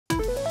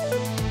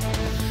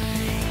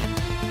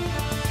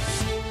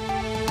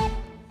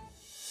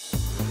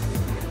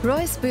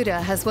Royce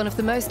Buda has one of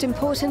the most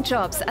important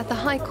jobs at the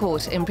High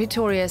Court in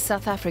Pretoria,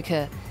 South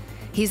Africa.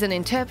 He's an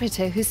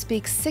interpreter who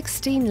speaks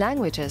 16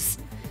 languages.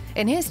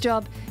 In his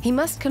job, he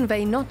must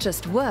convey not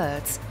just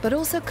words, but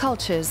also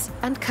cultures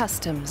and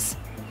customs.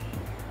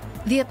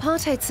 The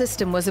apartheid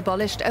system was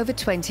abolished over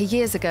 20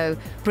 years ago,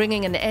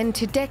 bringing an end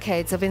to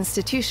decades of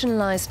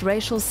institutionalized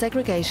racial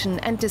segregation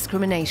and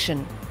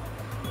discrimination.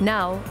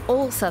 Now,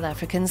 all South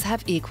Africans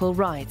have equal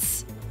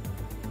rights.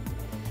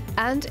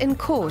 And in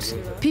court,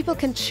 people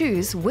can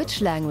choose which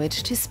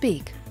language to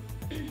speak.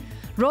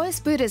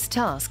 Royce Buda's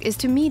task is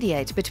to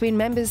mediate between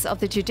members of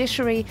the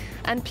judiciary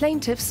and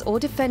plaintiffs or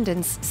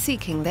defendants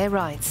seeking their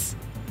rights.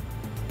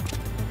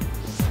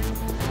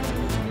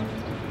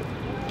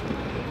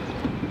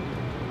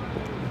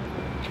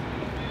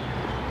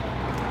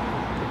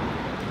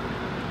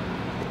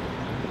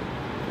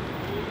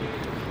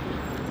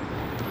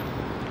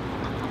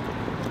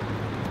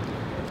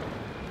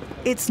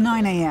 It's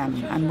 9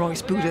 a.m. and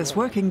Royce Buda's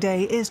working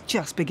day is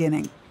just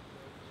beginning.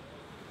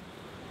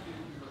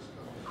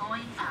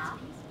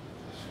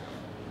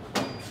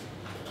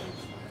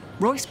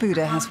 Royce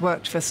Buda has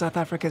worked for South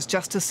Africa's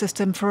justice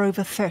system for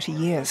over 30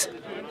 years.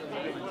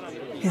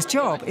 His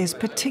job is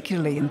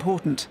particularly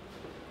important.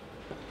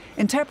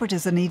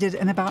 Interpreters are needed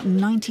in about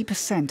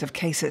 90% of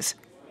cases.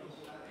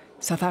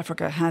 South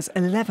Africa has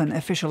 11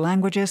 official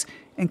languages,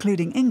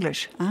 including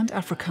English and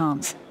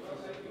Afrikaans.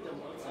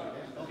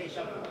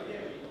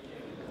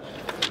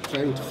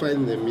 Trying to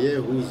find them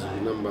here, who's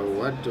number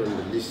what on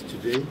the list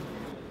today.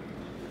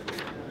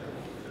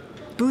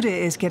 Buda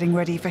is getting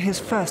ready for his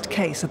first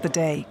case of the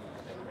day.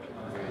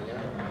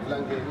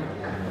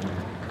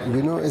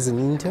 You know, as an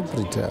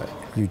interpreter,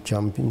 you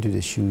jump into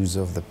the shoes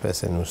of the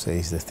person who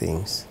says the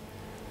things.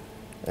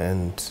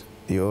 And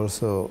you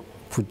also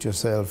put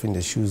yourself in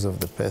the shoes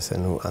of the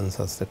person who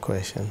answers the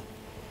question.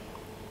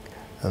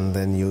 And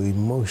then your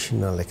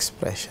emotional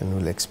expression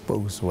will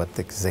expose what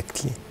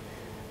exactly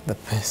the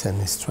person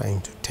is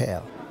trying to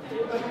tell.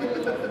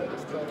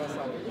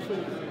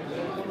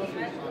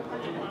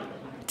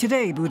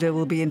 Today, Buda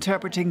will be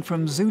interpreting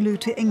from Zulu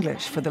to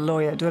English for the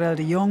lawyer Dorel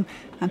de Jong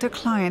and her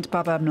client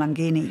Baba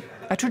Mlangeni,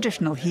 a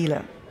traditional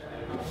healer.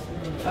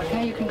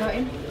 Okay, you can go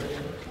in.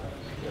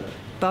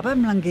 Baba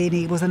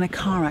Mlangeni was in a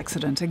car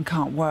accident and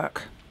can't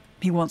work.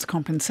 He wants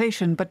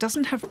compensation but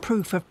doesn't have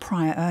proof of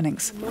prior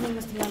earnings. Good morning,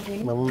 Mr.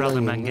 Mlangeni. Brother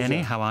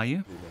Mlangeni, how are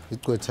you?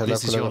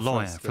 This is your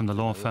lawyer from the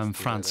law firm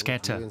Franz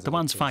Getter, the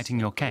ones fighting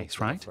your case,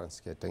 right?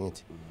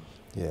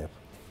 Yeah.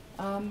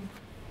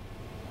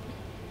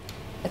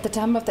 At the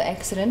time of the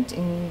accident,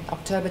 in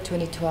October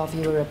 2012,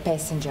 you were a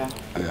passenger.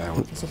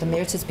 So the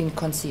merits has been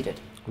conceded.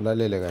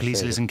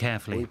 Please listen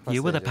carefully.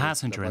 You were the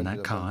passenger in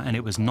that car, and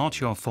it was not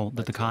your fault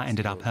that the car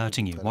ended up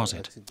hurting you, was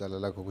it?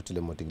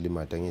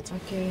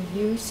 Okay,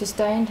 you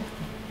sustained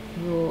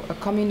a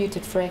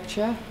comminuted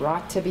fracture,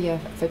 right tibia,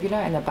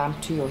 fibula, and a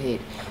bump to your head.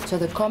 So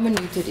the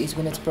comminuted is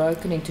when it's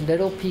broken into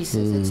little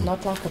pieces. It's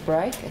not like a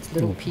break, it's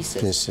little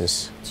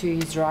pieces to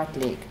his right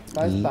leg,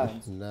 both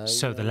bones.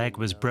 So the leg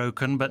was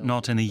broken, but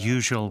not in the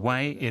usual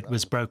way. It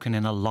was broken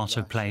in a lot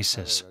of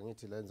places.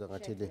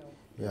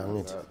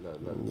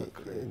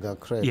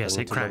 Yes,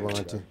 it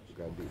cracked.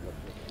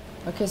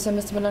 Okay, so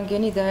Mr.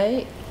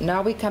 Mlangeni,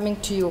 now we're coming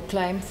to your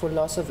claim for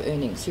loss of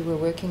earnings. You were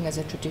working as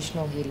a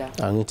traditional healer.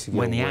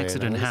 When the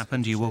accident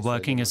happened, you were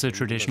working as a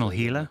traditional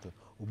healer?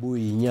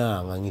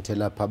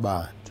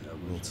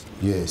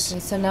 Yes. Okay,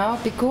 so now,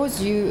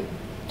 because you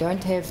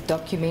don't have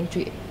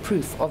documentary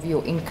proof of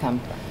your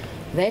income,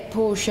 that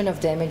portion of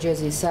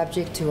damages is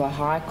subject to a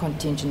high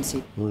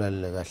contingency.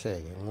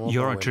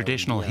 You're a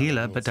traditional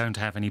healer but don't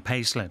have any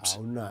pay slips.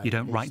 You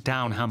don't write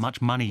down how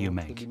much money you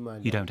make.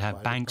 You don't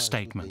have bank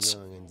statements.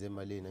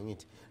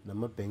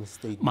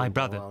 My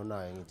brother,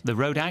 the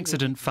Road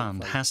Accident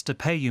Fund has to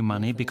pay you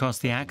money because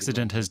the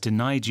accident has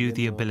denied you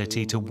the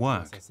ability to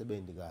work.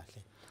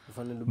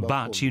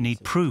 But you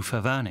need proof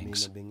of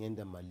earnings.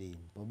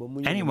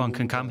 Anyone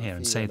can come here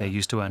and say they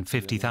used to earn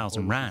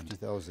 50,000 rand.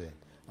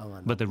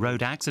 But the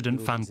Road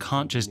Accident Fund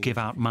can't just give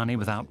out money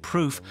without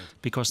proof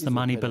because the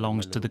money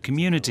belongs to the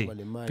community,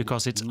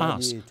 because it's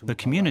us, the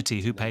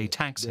community, who pay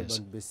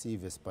taxes.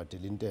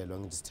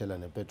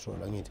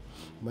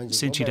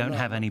 Since you don't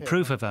have any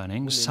proof of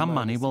earnings, some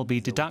money will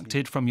be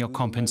deducted from your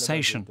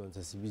compensation,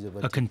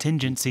 a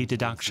contingency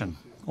deduction,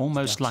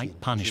 almost like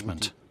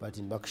punishment.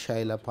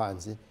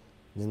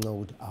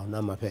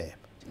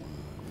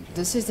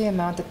 This is the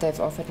amount that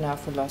they've offered now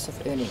for loss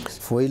of earnings.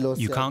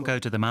 You can't go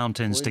to the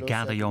mountains to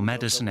gather your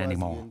medicine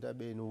anymore.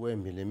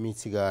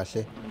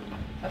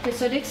 Okay,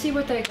 so let's see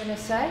what they're going to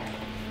say,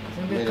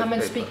 and we'll come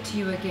and speak to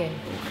you again.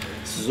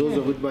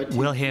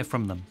 We'll hear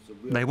from them.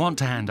 They want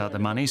to hand out the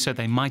money, so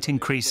they might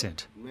increase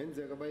it.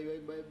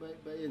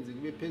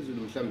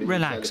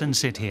 Relax and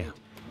sit here.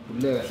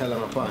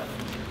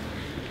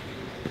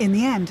 In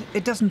the end,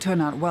 it doesn't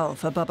turn out well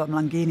for Baba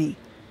Mlangeni.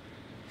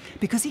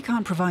 Because he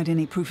can't provide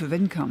any proof of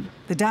income,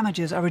 the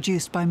damages are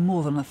reduced by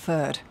more than a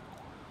third.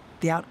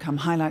 The outcome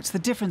highlights the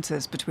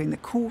differences between the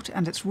court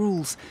and its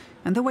rules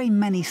and the way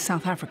many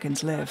South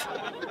Africans live.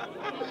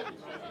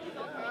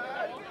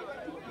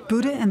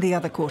 Buda and the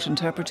other court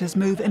interpreters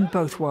move in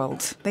both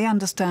worlds. They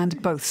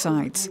understand both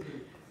sides.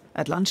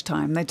 At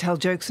lunchtime, they tell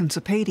jokes in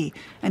Sepedi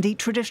and eat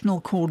traditional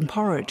corn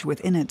porridge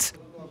with innards.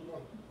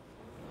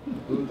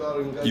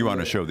 You want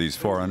to show these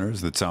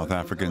foreigners that South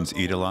Africans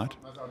eat a lot?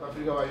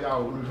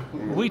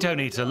 We don't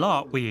eat a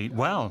lot, we eat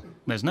well.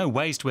 There's no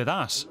waste with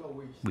us.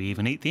 We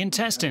even eat the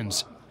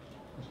intestines.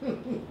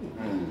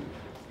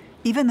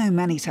 Even though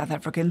many South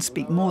Africans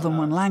speak more than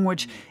one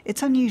language,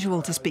 it's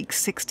unusual to speak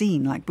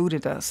 16 like Buda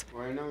does.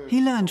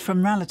 He learned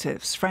from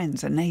relatives,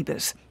 friends and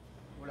neighbours.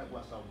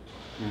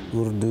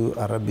 Urdu,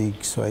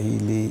 Arabic,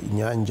 Swahili,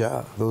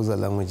 Nyanja, those are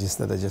languages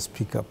that I just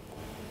pick up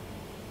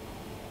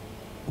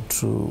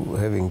through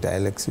having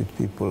dialects with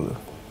people,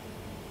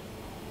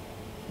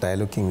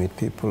 dialoguing with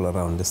people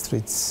around the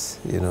streets,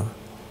 you know.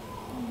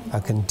 I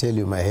can tell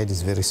you my head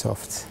is very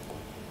soft.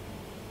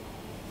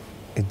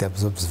 It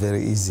absorbs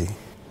very easy.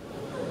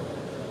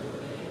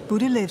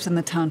 Buda lives in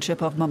the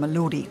township of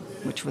Mamelodi,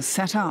 which was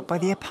set up by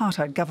the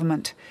apartheid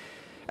government.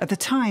 At the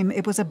time,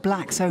 it was a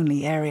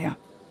blacks-only area.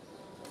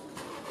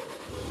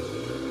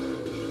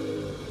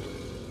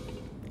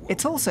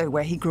 It's also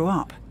where he grew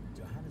up.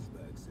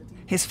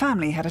 His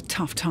family had a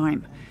tough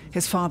time.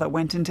 His father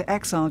went into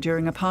exile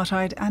during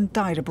apartheid and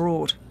died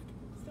abroad.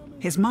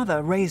 His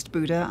mother raised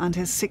Buda and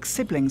his 6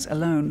 siblings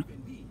alone.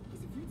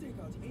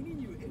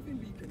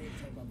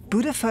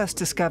 Buda first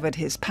discovered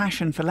his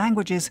passion for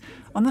languages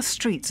on the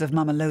streets of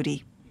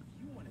Mamelodi.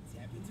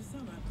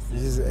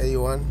 This is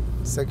A1,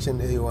 section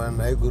A1.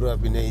 I grew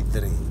up in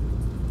A3.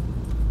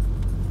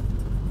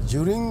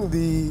 During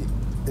the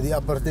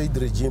apartheid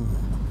regime,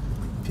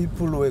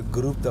 people were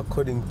grouped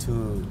according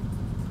to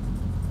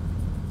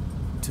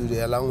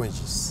their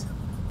languages.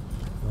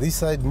 This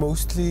side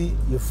mostly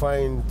you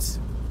find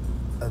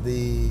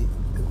the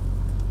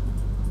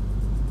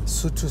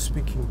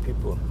Sotho-speaking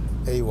people,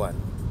 A1.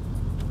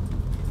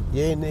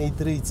 Here in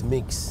A3 it's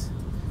mixed.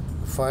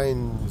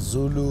 Find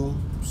Zulu,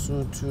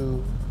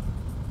 Sotho,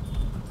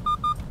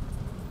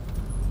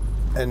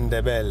 and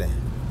Ndebele.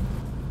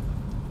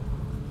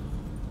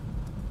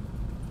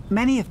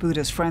 Many of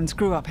Buda's friends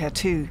grew up here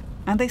too,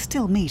 and they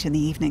still meet in the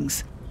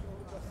evenings.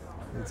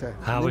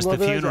 How was the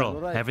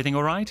funeral? Everything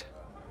all right?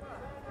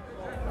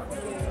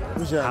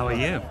 How are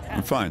you?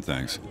 I'm fine,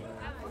 thanks.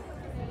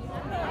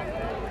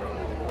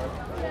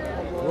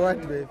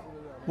 What, babe?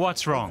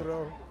 What's wrong?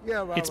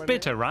 It's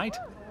bitter, right?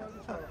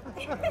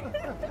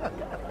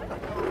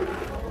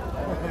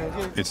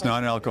 It's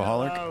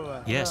non-alcoholic?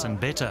 Yes, and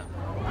bitter.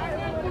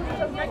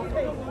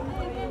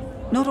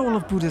 Not all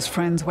of Buda's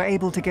friends were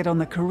able to get on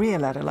the career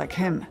ladder like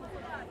him.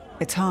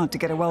 It's hard to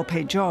get a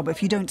well-paid job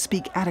if you don't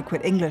speak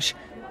adequate English.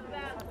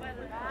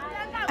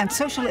 And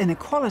social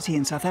inequality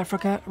in South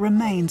Africa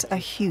remains a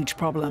huge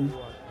problem.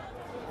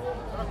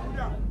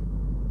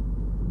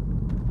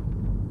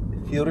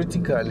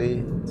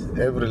 Theoretically,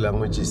 every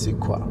language is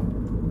equal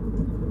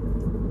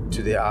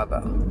to the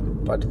other,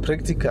 but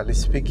practically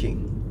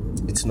speaking,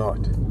 it's not.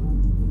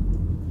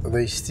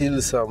 There's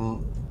still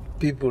some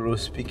people who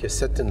speak a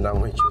certain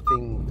language who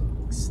think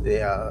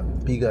they are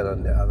bigger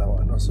than the other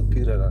one or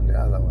superior than the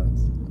other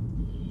ones.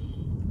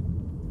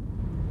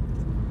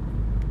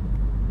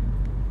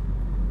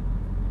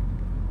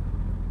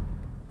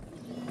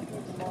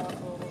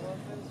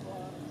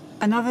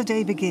 Another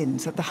day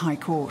begins at the High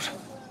Court.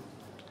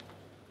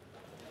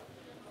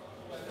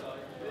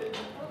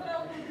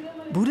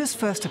 Buda's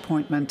first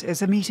appointment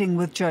is a meeting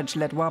with Judge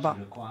Ledwaba.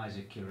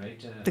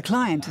 The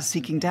client is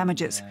seeking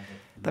damages,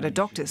 but her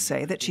doctors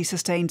say that she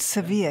sustained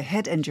severe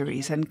head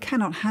injuries and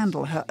cannot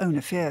handle her own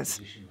affairs.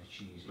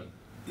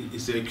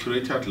 Is there a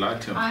curator ad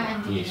litem? I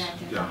am the yes.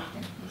 Yeah.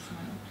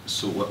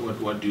 So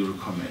what do you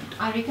recommend?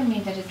 I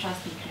recommend that a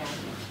trust be created.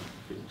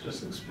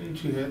 Just explain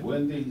to her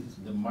when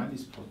the money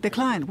is... The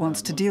client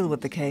wants to deal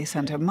with the case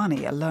and her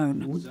money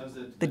alone.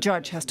 The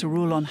judge has to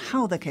rule on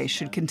how the case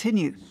should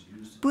continue.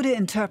 Buda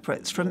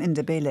interprets from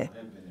Ndebele.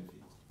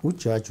 The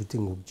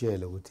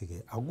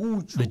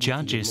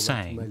judge is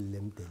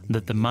saying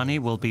that the money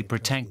will be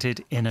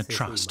protected in a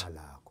trust.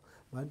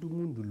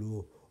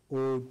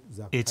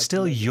 It's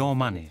still your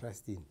money,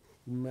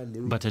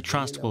 but a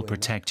trust will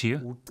protect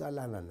you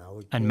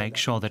and make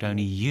sure that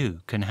only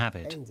you can have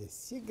it.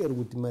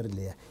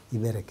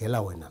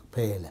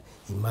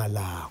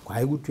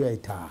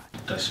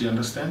 Does she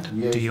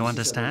understand? Do you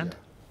understand?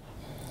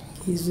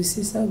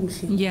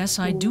 Yes,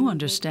 I do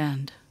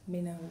understand.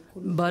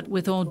 But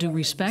with all due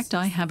respect,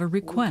 I have a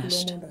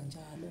request.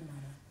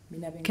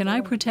 Can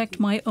I protect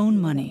my own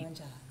money?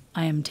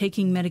 I am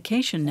taking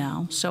medication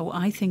now, so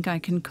I think I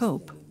can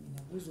cope.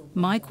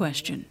 My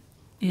question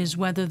is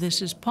whether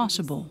this is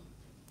possible.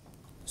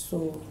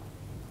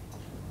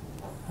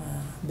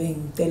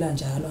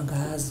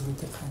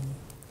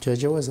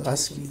 Judge, I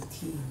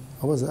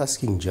was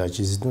asking Judge,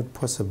 is it not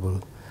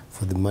possible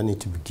for the money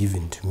to be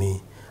given to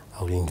me?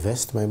 I will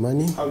invest my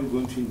money. How are you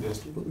going to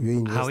invest it?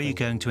 How are you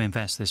going to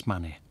invest this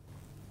money?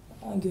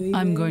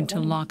 I'm going to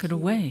lock it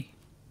away.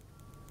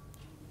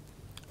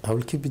 I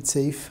will keep it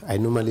safe. I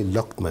normally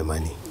lock my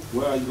money.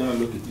 Where are you going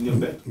to lock it? In your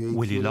bed?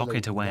 Will you lock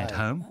it away at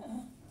home?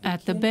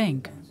 At the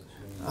bank.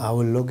 I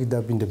will lock it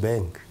up in the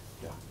bank.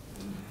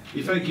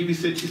 If I give you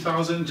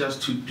 30,000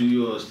 just to do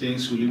your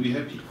things, will you be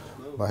happy?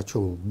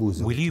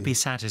 Will you be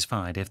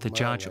satisfied if the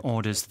judge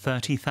orders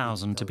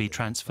 30,000 to be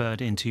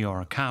transferred into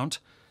your account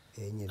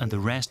and the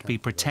rest be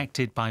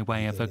protected by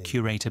way of a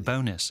curator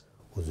bonus?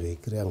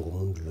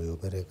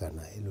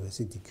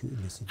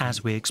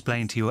 As we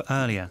explained to you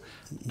earlier,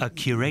 a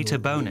curator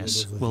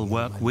bonus will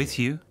work with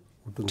you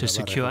to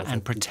secure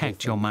and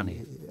protect your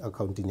money.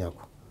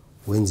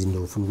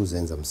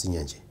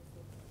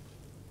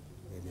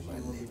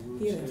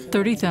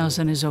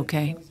 30,000 is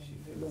okay.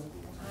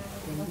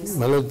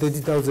 My lord,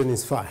 30,000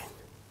 is fine.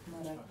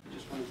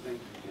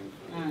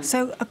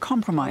 So a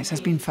compromise has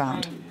been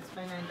found.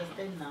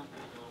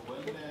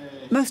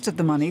 Most of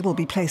the money will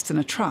be placed in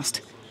a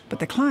trust, but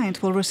the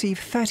client will receive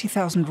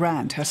 30,000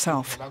 rand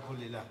herself.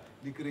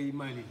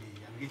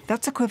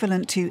 That's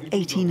equivalent to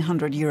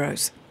 1,800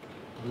 euros.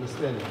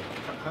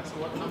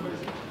 What number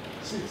is it?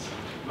 6.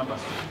 Number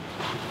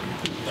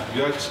 6.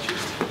 You are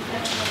excused.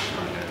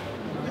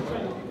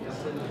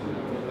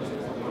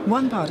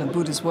 One part of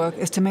Buda's work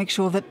is to make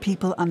sure that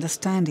people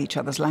understand each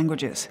other's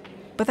languages.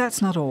 But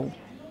that's not all.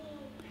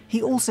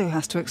 He also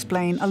has to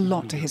explain a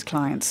lot to his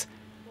clients.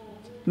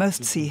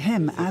 Most see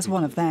him as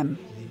one of them.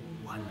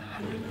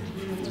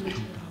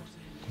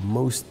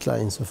 Most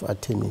clients of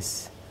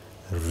attorneys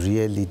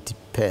really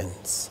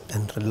depend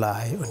and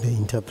rely on the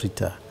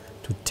interpreter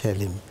to tell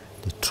him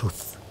the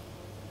truth.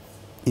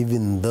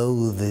 Even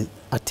though the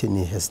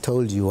attorney has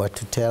told you what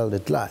to tell the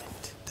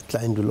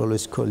client will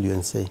always call you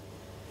and say,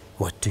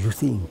 "What do you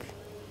think?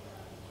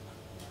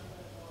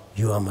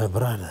 You are my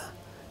brother.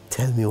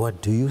 Tell me,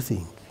 what do you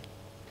think?"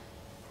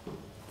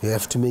 You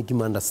have to make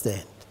him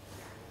understand.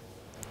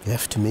 You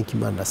have to make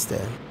him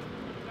understand.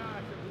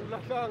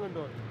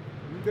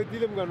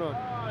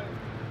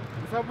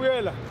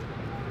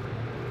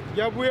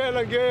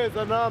 Ngiyabuyela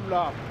ngeza nami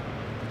lapha.